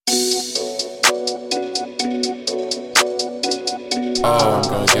Oh, I'm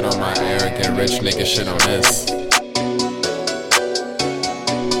gonna get on my arrogant rich nigga shit on this.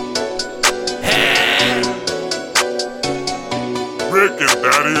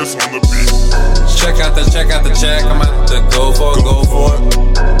 ricandthadeus on the beat. Check out the check, I'm about to go for it.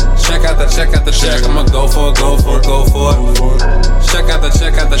 Check out the check, I'ma go for it. Check out the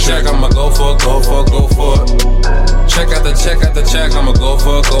check, I'ma go for it. Check out the check, I'ma go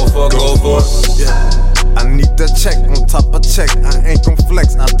for it. Yeah. I need that check on top of check. I ain't gon'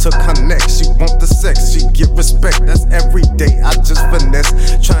 flex. I took her neck. She want the sex. She get respect. That's every day. I just finesse.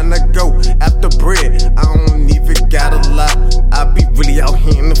 Tryna go after bread. I don't even got a lot. I be really out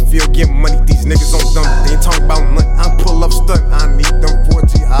here in the field getting money. These niggas on dumb. They ain't talking about nothing. I pull up stunt. I need them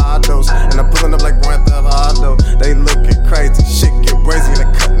 40 autos. And I'm pulling up like Grand Theft Auto. They looking crazy. Shit get brazy in the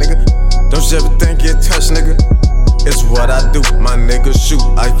cut, nigga. Don't you ever think get touched, nigga? It's what I do, my nigga shoot.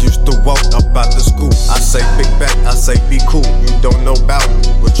 I used to walk up out the school. I say big back, I say be cool. You don't know about me,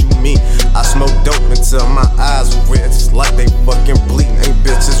 what you mean? I smoke dope until my eyes red. It's like they fucking bleeding. Ain't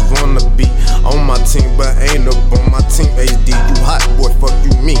bitches wanna be on my team, but ain't up on my team. HD, you hot boy, fuck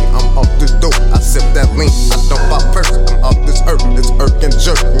you mean? I'm off the dope, I sip that lean. I don't pop perfect, I'm off this earth. It's irk and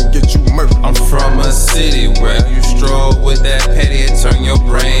jerk and get you murdered. I'm from a city where you stroll with that petty and turn your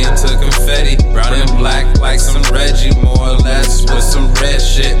brain to confetti. Brown and black like some Reggie, more or less with some red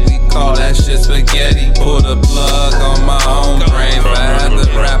shit. We call that shit spaghetti. Pull the plug on my own